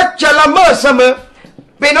มักจะละเมิดเสมอ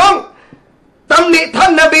พี่น้องตำหนิท่า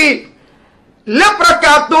นนบีและประก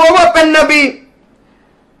าศตัวว่าเป็นนบี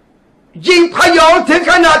ยิงพยองถึง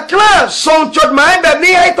ขนาดกล้าส่งจดหมายแบบ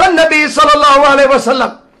นี้ให้ท่านนบีศ็อลลัลลอฮุอะลัยฮิวะซัลลั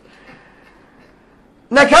ม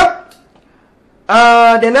นะครับ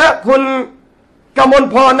เดี๋ยวนะคุณกมล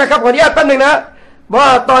พรนะครับขออนุญาตแป๊บนึงนะว่า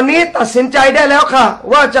ตอนนี้ตัดสินใจได้แล้วค่ะ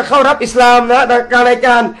ว่าจะเข้ารับอิสลามนะการรายก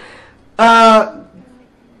าร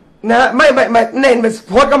นะไม่เน้นโ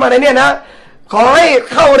พสต์เข้ามาในเนี่ยนะ ขอให้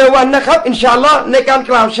เข้าเร็ววันนะครับอินชาอัลลอฮ์ในการ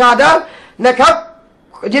กล่าวชาดะห์นะครับ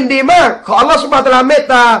ยินดีมากขออัลลอฮ์ซุบฮานะฮูวะตะอาลาเมต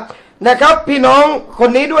ตานะครับพี่น้องคน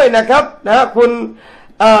นี้ด้วยนะครับคุณ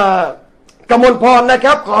กมลพรนะค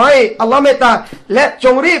รับขอให้อัลลอฮ์เมตตาและจ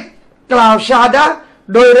งรีบกล่าวชาดะห์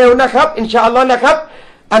โดยเร็วนะครับอินชาอัลลอฮ์นะครับ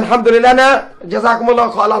อัลฮัมดุลิลละห์นะญะซากุมุลลอฮ์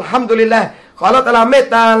ขออัลฮัมดุลิลละห์ขออัลลอฮ์ตะอาลาเมต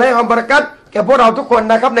ตาและความบารอกัตแก่พวกเราทุกคน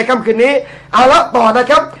นะครับในค่ำคืนนี้เอาละต่อนะ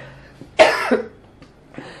ครับ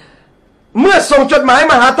เมื่อส่งจดหมาย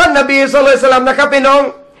มาหาท่านนบีศ็อลลัลลอฮุอะลัยฮิวะซัลลัมนะครับพี่น้อง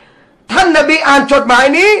ท่านนบีอ่านจดหมาย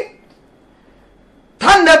นี้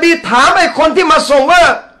ท่านนบีถามไอ้คนที่มาส่งว่า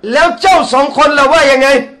แล้วเจ้าสองคนล่ะว่ายังไง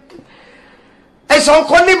ไอ้สอง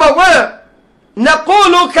คนนี้บอกว่านะกู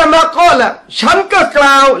ลูกะมากอละฉันก็ก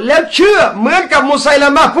ล่าวแล้วเชื่อเหมือนกับมุซัยละ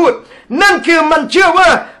มะห์พูดนั่นคือมันเชื่อว่า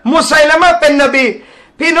มุซัยละมะห์เป็นนบี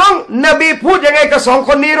พี่น้องนบีพูดยังไงกับสองค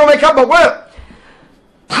นนี้รู้ไหมครับบอกว่า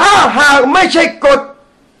ถ้าหากไม่ใช่กฎ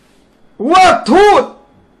ว่าทูต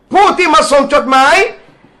ผู้ที่มาส่งจดหมาย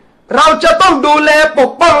เราจะต้องดูแลป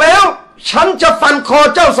กป้องแล้วฉันจะฟันคอ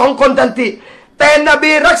เจ้าสองคนทันทีแต่น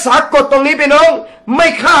บีรักษากฎตรงนี้พี่น้องไม่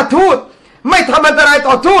ฆ่าทูตไม่ทำอันตราย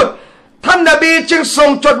ต่อทูตท่านนบีจึงส่ง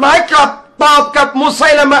จดหมายกลับตอบกับมุซั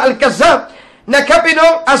ยละมะห์อัลกัซซาบนะครับพี่น้อ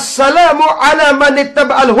งอัสสลามุอะลามันอิตตะบ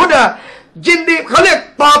ะอัลฮุดายินดีเขาเรียก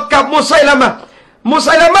ตอบกับมุซัยละมะห์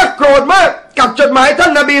โกรธมากกับจดหมายท่า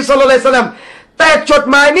นนบีศ็อลลัลลอฮุอะลัยฮิวะซัลลัมแต่จด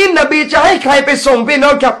หมายนี้นบีจะให้ใครไปส่งพี่น้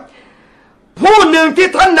องครับผู้หนึ่งที่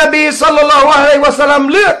ท่านนบีศ็อลลัลลอฮุอะลัยฮิวะซัลลัม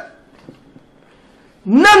เลือก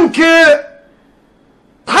นั่นคือ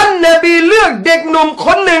ท่านนบีเลือกเด็กหนุ่มค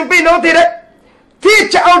นหนึ่งพี่น้องที่รักที่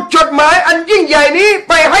จะเอาจดหมายอันยิ่งใหญ่นี้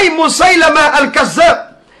ไปให้มุซัยละมะห์อัลกัซซาบ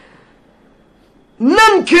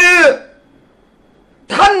นั่นคือ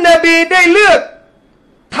ท่านนบีได้เลือก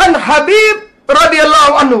ท่านฮะบีบรอฎิยัลลอ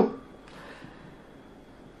ฮุอันฮุ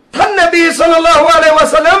ท่านนบีศ็อลลัลลอฮุอะลัยฮิวะ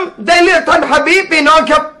ซัลลัมได้เลือกท่านฮะบีบพี่น้อง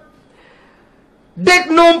ครับเด็ก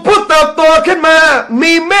หนุ่มผู้เติบโตขึ้นมา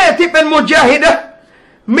มีแม่ที่เป็นมุญาฮิดะห์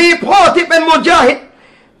มีพ่อที่เป็นมุญาฮิด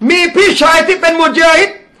มีพี่ชายที่เป็นมุญาฮิด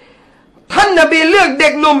ท่านนบีเลือกเด็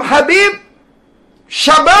กหนุ่มฮะบีบช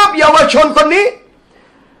ะบาบเยาวชนคนนี้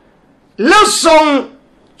แล้วส่ง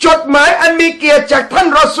จดหมายอันมีเกียรติจากท่าน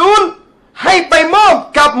รอซูลให้ไปมอบ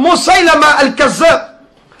กับมุซัยละมะห์อัลกัซซาบ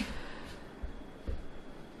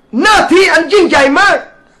หน้าที่อันยิ่งใหญ่มาก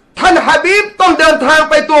ท่านฮะบีบต้องเดินทาง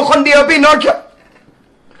ไปตัวคนเดียวพี่น้องครับ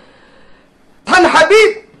ท่านฮะบีบ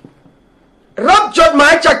รับจดหมา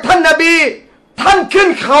ยจากท่านนบีท่านขึ้น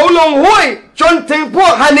เขาลงห้วยจนถึงพว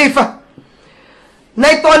กฮานีฟะใน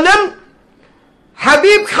ตอนนั้น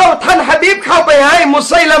ท่านฮะบีบเข้าไปให้มุ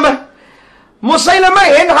ซัยละมะห์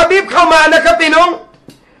เห็นฮะบีบเข้ามานะครับพี่น้อง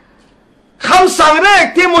คำสั่งแรก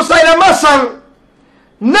ที่มุซัยละมะห์สั่ง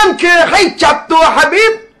นั่นคือให้จับตัวฮะบี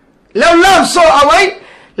บแล้วล่ามโซ่เอาไว้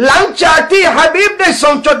หลังจากที่ฮะบีบได้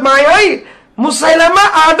ส่งจดหมายให้มุซัยละมะ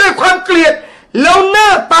ห์อ่านด้วยความเกลียดแล้วหน้า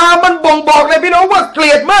ตามันบ่งบอกเลยพี่น้องว่าเกลี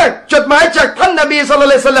ยดมากจดหมายจากท่านนบีศ็อลลัล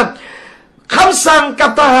ลอฮุอะลัยฮิวะซัลลัมคำสั่งกั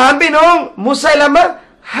บทหารพี่น้องมุซัยละมะห์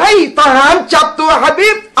ให้ทหารจับตัวฮะบี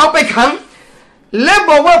บเอาไปขังและ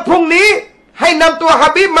บอกว่าพรุ่งนี้ให้นำตัวฮะ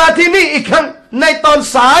บีบมาที่นี่อีกครั้งในตอน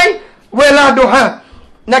สายเวลาดุฮา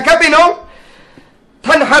นะครับพี่น้อง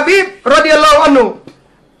ท่านฮะบีบรอฎิยัลลอฮุอันฮุ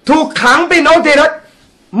ถูกขังพี่น้องที่รัก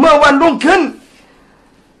เมื่อวันรุ่งขึ้น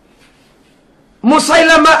มุซัย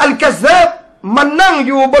ละมะห์อัลกัซซาบมันนั่งอ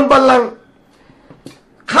ยู่บนบัลลังก์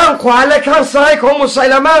ข้างขวาและข้างซ้ายของมุซัย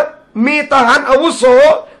ละมะห์มีทหารอาวุโส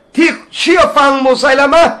ที่เชื่อฟังมุซัยละ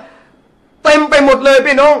มะห์เต็มไปหมดเลย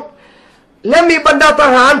พี่น้องและมีบรรดาท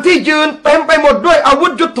หารที่ยืนเต็มไปหมดด้วยอาวุ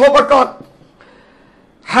ธยุทโธปกรณ์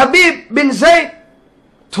ฮะบีบบินซัยด์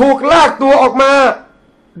ถูกลากตัวออกมา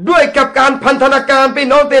ด้วยกับการพันธนาการพี่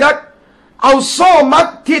น้องที่รักเอาโซ่มัด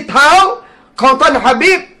ที่เท้าของท่านฮะ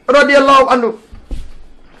บีบรอฎิยัลลอฮุอันฮุ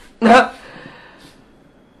นะ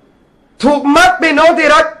ถูกมัดพี่น้องที่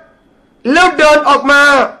รักแล้วเดินออกมา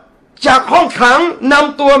จากห้องขังน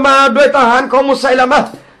ำตัวมาโดยทหารของมุซัยละมะห์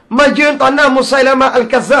มายืนต่อหน้ามุซัยละมะห์อัล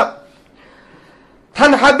กัซซาบท่า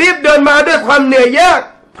นฮะบีบเดินมาด้วยความเหนื่อยยาก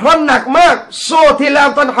เพราะหนักมากโซ่ที่ล่าม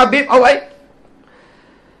ท่านฮะบีบเอาไว้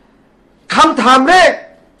คำถามแรก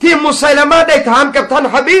ที่มุซัยละมะห์ได้ถามกับท่าน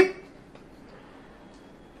ฮะบีบ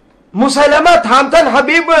มุซัยละมะห์ถามท่านฮะ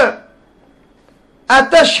บีบว่าอะ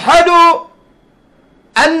ตัชฮะดุ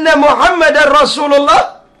อันนะมุฮัมมัดรอซูลุลลอฮ์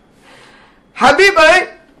ฮะบีบ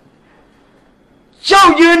เจ้า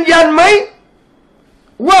ยืนยันไหม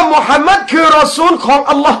ว่ามุฮัมมัดคือรอซูลของ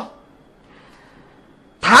อัลลอฮ์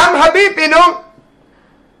ถามฮะบีบพี่น้อง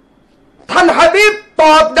ท่านฮะบีบต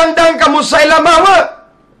อบดังๆกับมุซัยละมะห์ว่า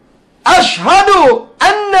อัชฮะดุ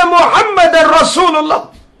อันนะมุฮัมมัดรอซูลุลลอฮ์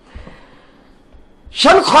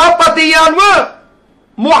ฉันขอปฏิญาณว่า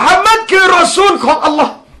มุฮัมมัดคือรอซูลของอัลลอ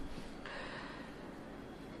ฮ์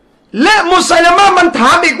และมุสัยลิมะห์มันถ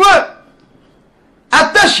ามอีกว่าอั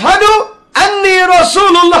ตชฮะดุอันนีรอซู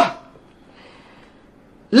ลุลลอฮ์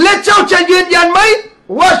และเจ้าจะยืนยันไหม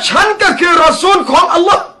ว่าฉันก็คือรอซูลของอัลล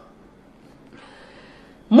อฮ์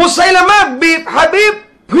มุสัยลิมะห์บีบฮะบีบ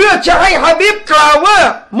เพื่อจะให้ฮะบีบกล่าวว่า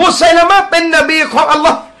มุสัยลิมะห์เป็นนบีของอัลล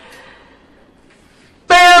อฮ์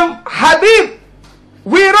แต่ฮะบีบ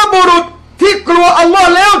วีรบุรุษที่กลัวอัลลอฮ์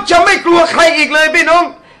แล้วจะไม่กลัวใครอีกเลยพี่น้อง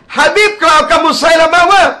ฮะบีบกล่าวกับมุสัยลิมะห์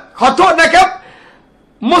ว่าขอโทษนะครับ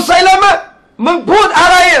มุสัยลิมะห์มึงพูดอะ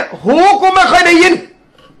ไรหูกูไม่ค่อยได้ยิน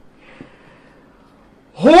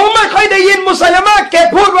หูไม่ค่อยได้ยินมุสัยลิมะห์แก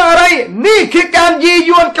พูดว่าอะไรนี่คือการยี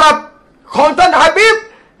ยวนกลับของท่านฮะบีบ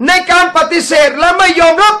ในการปฏิเสธและไม่ยอ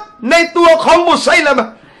มรับในตัวของมุสัยลิม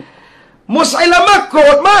ะห์โกร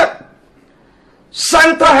ธมากสั่ง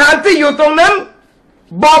ทหารที่อยู่ตรงนั้น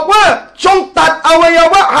บอกว่าจงตัดอวัย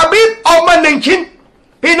วะฮะบีบออกมา1 ชิ้น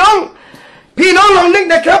พี่น้องลองนึก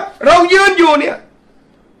นะครับเรายืนอยู่เนี่ย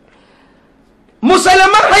มุสัยลิ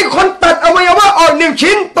มะห์ให้คนตัดอวัยวะออก1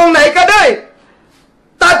 ชิ้นตรงไหนก็ได้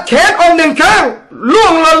ตัดแขนออก1 ข้างล่ว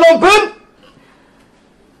งลงพื้น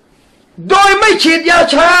โดยไม่ฉีดยา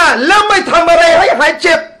ชาแล้วไม่ทำอะไรให้หายเ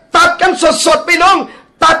จ็บตัดกันสดพี่น้อง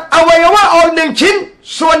ตัดอวัยวะออก1 ชิ้น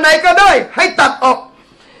ส่วนไหนก็ได้ให้ตัดออก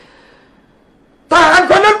ทหาร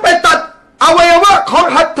คนนั้นไปตัดอวัยวะของ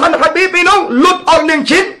ท่านฮะบีบพี่น้องหลุดออก1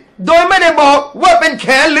 ชิ้นโดยไม่ได้บอกว่าเป็นแข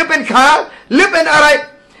นหรือเป็นขาหรือเป็นอะไร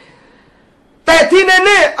แต่ที่แ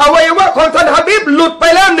น่ๆอวัยวะของท่านฮะบีบหลุดไป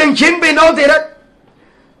แล้ว1 ชิ้นพี่น้องที่รัก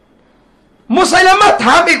มุสัยลิมะห์ถ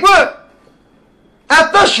ามอีกว่าอั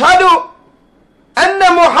ตชฮะดุอันนะ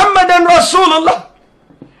มุฮัมมัดันรอซูลุลลอฮ์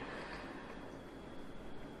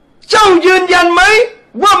เจ้ายืนยันไหม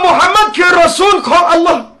ว่ามุฮัมมัดคือรอซูลของอัลล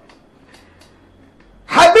อฮ์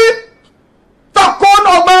ฮะบีบตะโกน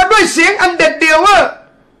ออกมาด้วยเสียงอันเด็ดเดี่ยวว่า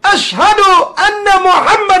อัชฮะดุอันนะมุ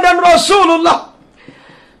ฮัมมัดันรอซูลุลลอฮ์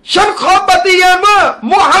ฉันขอปฏิญาณว่า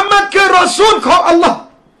มุฮัมมัดคือรอซูลของอัลลอฮ์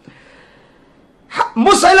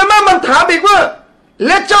มุสัยลิมะห์มันถามอีกว่าแ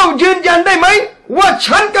ละเจ้ายืนยันได้ไหมว่า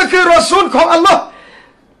ฉันก็คือรอซูลของอัลลอฮ์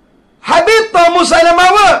ฮะบีบตอบมุสัยลิมะ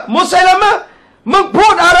ห์ว่ามุสัยลิมะห์มึงพู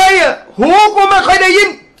ดอะไรหูกูไม่ค่อยได้ยิน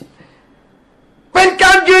เป็นก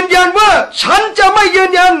ารยืนยันว่าฉันจะไม่ยื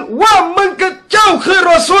นยันว่ามึงกับเจ้าคือ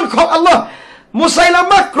รอซูลของอัลลอฮ์มุสัยลิ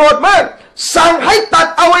มะห์โกรธมากสั่งให้ตัด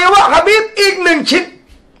อวัยวะฮะบีบอีก1 ชิ้น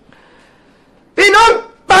พี่น้อง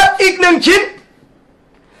ตัดอีก1 ชิ้น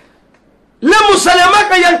และมุสัยลิมะห์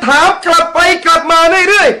ก็ยังถามกลับไปกลับมา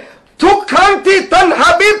เรื่อยๆทุกครั้งที่ท่านฮ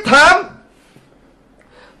ะบีบถาม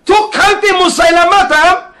ทุกครั้งที่มุสัยลิมะห์ถา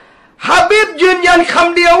มฮะบีบยืนยันค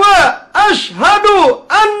ำเดียวว่าอัชฮะดุ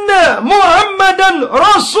อันนะมุฮัมมัดันร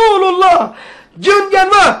อซูลุลลอฮ์ยืนยัน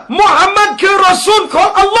ว่ามุฮัมมัดคือรอซูลของ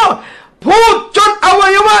อัลลอฮ์พูดจนอวั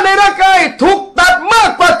ยวะในร่างกายถูกตัดมาก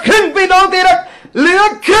กว่าครึ่งพี่น้องที่รักเหลือ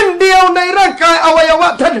ครึ่งเดียวในร่างกายอวัยวะ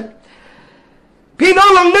ท่านพี่น้อง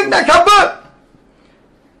ลองนึกนะครับว่า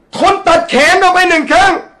คนตัดแขนเราไป1 ข้า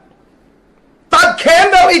งตัดแขน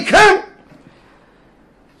เราอีกข้าง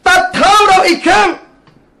ตัดเท้าเราอีกข้าง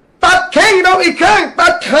ตัดแข้งเราอีกข้างตั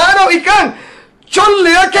ดขาเราอีกข้างจนเห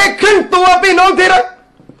ลือแค่ครึ่งตัวพี่น้องที่รัก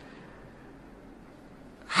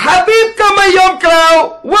ฮะบีบก็ไม่ยอมกล่าว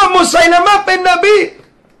ว่ามุสัยลิมะห์เป็นนบี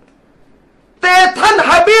แต่ท่าน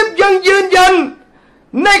ฮะบีบยังยืนยัน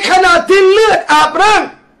ในขณะที่เลือดอาบร่าง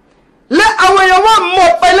และอวัยวะหม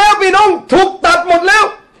ดไปแล้วพี่น้องถูกตัดหมดแล้ว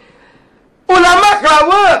อุลามะกล่าว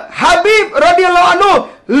ว่าฮะบีบรอฎิยัลลอฮุอันฮุ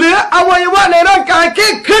เหลืออวัยวะในร่างกายแค่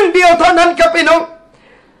ครึ่งเดียวเท่านั้นครับพี่น้อง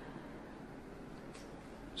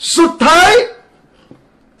สุดท้าย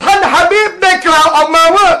ท่านฮะบีบได้กล่าวออกมา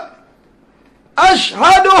ว่าอัชฮ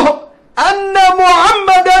ะดุอันนะมุฮัม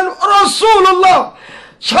มัดันรอซูลุลลอฮ์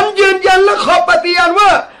ฉันยืนยันและขอปฏิญาณว่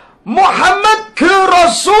ามุฮัมมัดคือรอ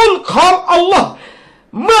ซูลของอัลลอฮ์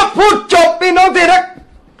เมื่อพูดจบพี่น้องที่รัก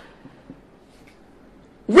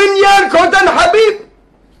วิญญาณของท่านฮะบีบ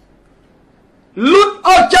หลุดอ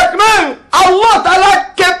อกจากร่างอัลลอฮ์ตะอาลา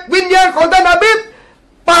เก็บวิญญาณของท่านฮะบีบ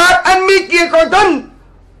ปากอันมีเกียรติของท่าน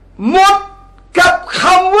หมดกับค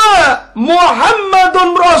ำว่ามุฮัมมัดุ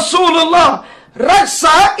ลรอซูลุลลอฮ์รักษ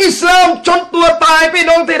าอิสลามจนตัวตายพี่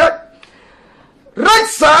น้องที่รักรัก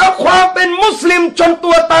ษาความเป็นมุสลิมจน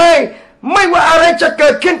ตัวตายไม่ว่าอะไรจะเกิ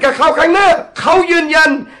ดขึ้นกับเขาข้างหน้าเขายืนยัน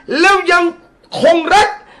แล้วยังคงรัก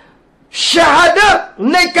ชาฮาดะห์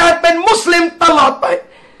ในการเป็นมุสลิมตลอดไป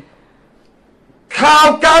ข่าว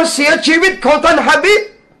การเสียชีวิตของท่านฮะบีบ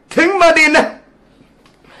ถึงมะดีนะห์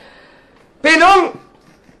พี่น้อง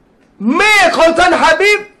แม่ของท่านฮะ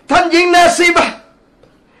บีบท่านหญิงนาซีบะห์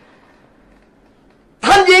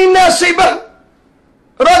ซีบะ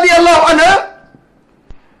รอฎิยัลลอฮุอันฮะ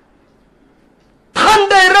ท่าน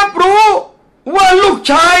ได้รับรู้ว่าลูก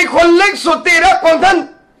ชายคนเล็กสุดที่รักของท่าน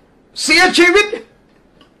เสียชีวิต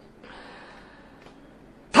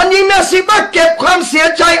ท่านหญิงนาซีบะเก็บความเสีย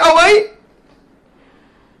ใจเอาไว้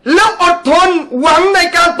แล้วอดทนหวังใน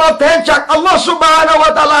การตอบแทนจากอัลลอฮฺซุบฮานะฮูว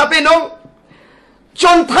ะตะอาลาพี่น้องจ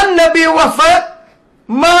นท่านนบีวะฟาต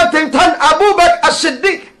มาถึงท่านอบูบักรอัสซิด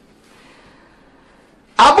ดีก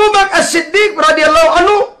อบูบักรอัสซิดดีกรอฎิยัลลอฮุอัน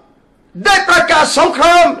ฮุได้ประกาศสงคร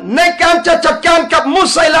ามในการจะจัดการกับมุ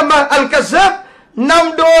สัยลิมะฮ์อัลกัซซับน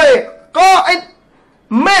ำโดยกออิด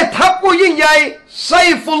แม่ทัพผู้ยิ่งใหญ่ไซ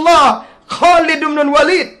ฟุลลอฮ์คอลิดอิบนุลวะ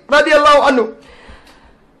ลีดรอฎิยัลลอฮุอันฮุ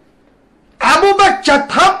อบูบักรจัด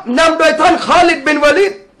ทัพนำโดยท่านคอลิดบินวะลี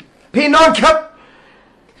ดพี่น้องครับ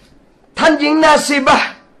ท่านหญิงนาซีบะ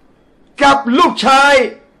กับลูกชาย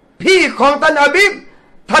พี่ของท่านอบีบ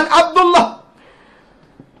ท่านอับดุลลอฮ์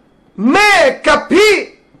แม่กับพี่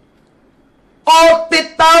ออกติด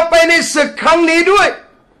ตามไปในศึกครั้งนี้ด้วย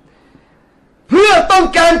เพื่อต้อง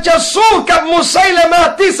การจะสู้กับมุสัยลิมะ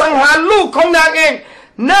ฮ์ที่สังหารลูกของนางเอง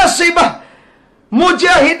นาซีบะมุจ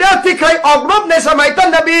าฮิดะห์ที่เคยออกรบในสมัยท่า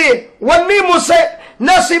นนบีวันนี้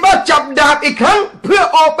นาซีบะจับดาบอีกครั้งเพื่อ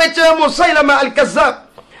ออกไปเจอมุสัยลิมะฮ์อัลกัซซับ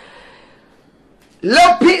แล้ว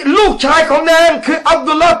พี่ลูกชายของนางคืออับ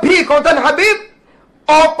ดุลลาห์พี่ของท่านฮะบีบ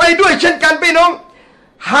ออกไปด้วยเช่นกันพี่น้อง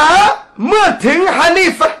หาเมื่อถึงฮานี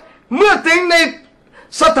ฟะเมื่อถึงใน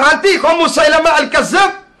สถานที่ของมุสัยลิมะฮ์อัลกัซซั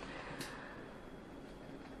บ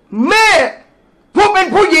แม่ผู้เป็น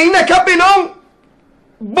ผู้หญิงนะครับพี่น้อง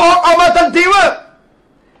บอกออกมาทันทีว่า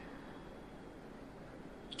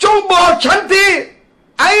จงบอกฉันที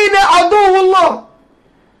ไอ้นะอัดูวุลลอฮ์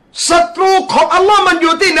ศัตรูของอัลลอฮ์มันอ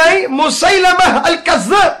ยู่ที่ไหนมุสัยลิมะฮ์อัลกัซ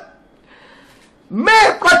ซับแม่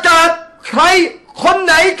ประกาศใครคนไ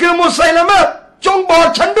หนคือมุสัยลิมะฮ์จงบอก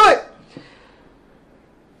ฉันด้วย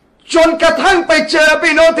จนกระทั่งไปเจอ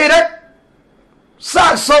พี่น้องที่รักซา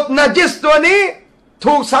กศพนาจิสตัวนี้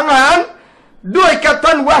ถูกสังหารด้วยกับ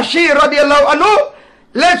ท่านวาชีรอฎิยัลลอฮุอันฮุ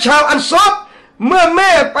และชาวอันซอรเมื่อแ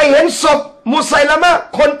ม่ไปเห็นศพมุสัยลิมะฮ์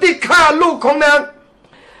คนที่ฆ่าลูกของนาง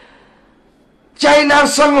ใจนาง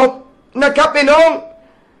สงบนะครับพี่น้อง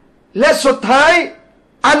และสุดท้าย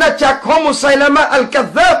อาณาจักรของมุสัยลิมะฮ์อัลกัซ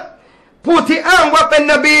ซับผู้ที่อ้างว่าเป็น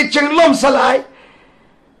นบีจึงล่มสลาย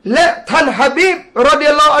และท่านฮะบีบรอฎิ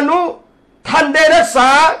ยัลลอฮุอันฮุท่านได้รักษา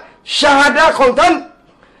ชาฮาดะห์ของท่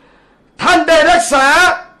านได้รักษา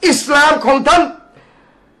อิสลามของท่าน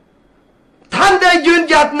ได้ยืน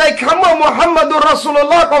หยัดในคำว่ามุฮัมมัดุรรอซูลุล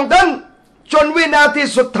ลอฮ์ของท่านจนวินาที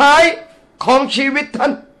สุดท้ายของชีวิตท่า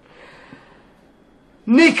น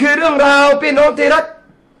นี่คือเรื่องราวพี่น้องที่รัก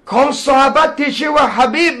ของซอฮาบะห์ที่ชื่อว่าฮะ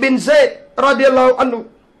บีบบินซัยดรอฎิยัลลอฮุอันฮุ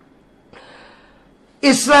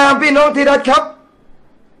อิสลามพี่น้องที่รักครับ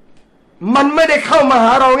มันไม่ได้เข้ามาห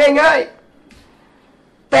าเราง่าย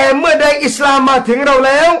ๆแต่เมื่อใดอิสลามมาถึงเราแ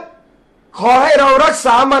ล้วขอให้เรารักษ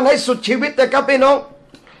ามันให้สุดชีวิตนะครับพี่น้อง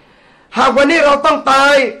หากวันนี้เราต้องตา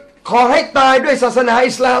ยขอให้ตายด้วยศาสนา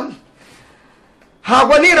อิสลามหาก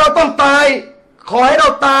วันนี้เราต้องตายขอให้เรา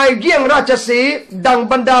ตายเยี่ยงราชสีห์ดัง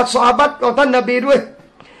บรรดาซอฮาบะห์ของท่านนบีด้วย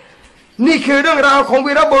นี่คือเรื่องราวของ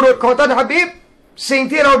วีรบุรุษของท่านฮะบีบสิ่ง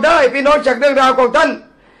ที่เราได้พี่น้องจากเรื่องราวของท่าน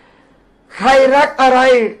ใครรักอะไร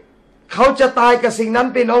เขาจะตายกับสิ่งนั้น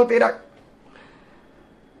พี่น้องที่รัก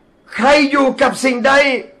ใครอยู่กับสิ่งใด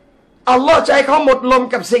อัลลอฮ์ใจเขาหมดลม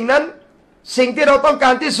กับสิ่งนั้นสิ่งที่เราต้องกา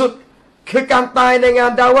รที่สุดคือการตายในงา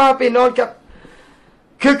นดาวะห์พี่น้องครับ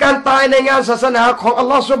คือการตายในงานศาสนาของอัล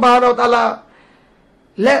ลอฮ์ซุบฮานะฮูวะตะอาลา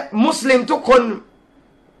และมุสลิมทุกคน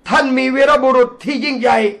ท่านมีวีรบุรุษที่ยิ่งให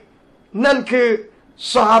ญ่นั่นคือ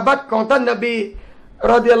ซอฮาบะห์ของท่านนบี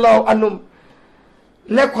รอฎิยัลลอฮุอันฮุ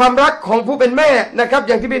และความรักของผู้เป็นแม่นะครับอ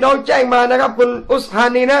ย่างที่พี่น้องแจ้งมานะครับคุณอุสฮา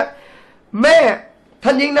นีนะแม่ท่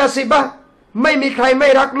านหญิงนาซีบะห์ไม่มีใครไม่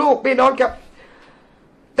รักลูกพี่น้องครับ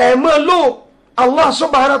แต่เมื่อลูกอัลลอฮฺซุ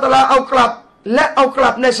บฮานะฮูวะตะอาลาเอากลับและเอากลั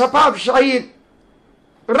บในสภาพชะฮีด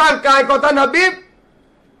ร่างกายของท่านฮะบีบ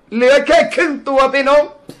เหลือแค่ครึ่งตัวพี่น้อง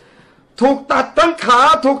ถูกตัดทั้งขา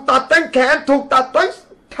ถูกตัดทั้งแขนถูกตัด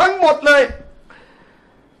ทั้งหมดเลย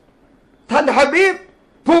ท่านฮะบีบ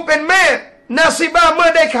ผู้เป็นแม่นาซีบะห์เมื่อ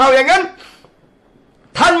ได้ข่าวอย่างนั้น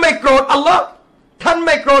ท่านไม่โกรธอัลลอฮ์ท่านไ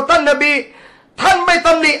ม่โกรธท่านนบีท่านไม่ต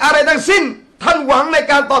ำหนิอะไรทั้งสิ้นท่านหวังใน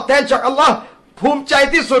การตอบแทนจากอัลลอฮ์ภูมิใจ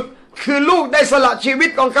ที่สุดคือลูกได้สละชีวิต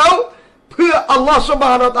ของเขาเพื่ออัลลอฮ์ซุบฮ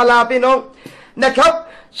านะฮูวะตะอาลาพี่น้องนะครับ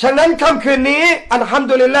ฉะนั้นค่ำคืนนี้อัลฮัม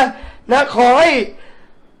ดุลิลละห์นะขอให้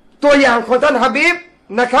ตัวอย่างของท่านฮะบีบ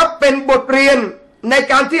นะครับเป็นบทเรียนใน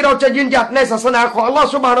การที่เราจะยืนหยัดในศาสนาของอัลลอฮ์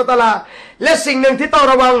ซุบฮานะฮูวะตะอาลาและสิ่งหนึ่งที่ต้อง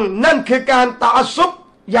ระวังนั่นคือการตะอัสซุบ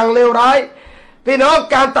อย่างเลวร้าย พี่น้อง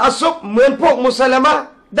การตะอัสซุบเหมือนพวกมุสลิมะ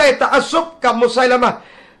ได้ตะอัสซุบกับมุสลิมะ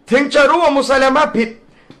ถึงจะรู้ว่ามุสลิมะผิด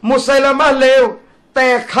มุสลิมะเลวแต่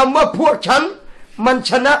คำว่าพวกฉันมัน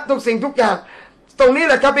ชนะทุกสิ่งทุกอย่างตรงนี้แ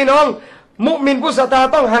หละครับพี่น้องมุมินผู้ศรัทธา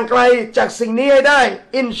ต้องห่างไกลจากสิ่งนี้ให้ได้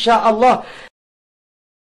อินชาอัลลอฮ์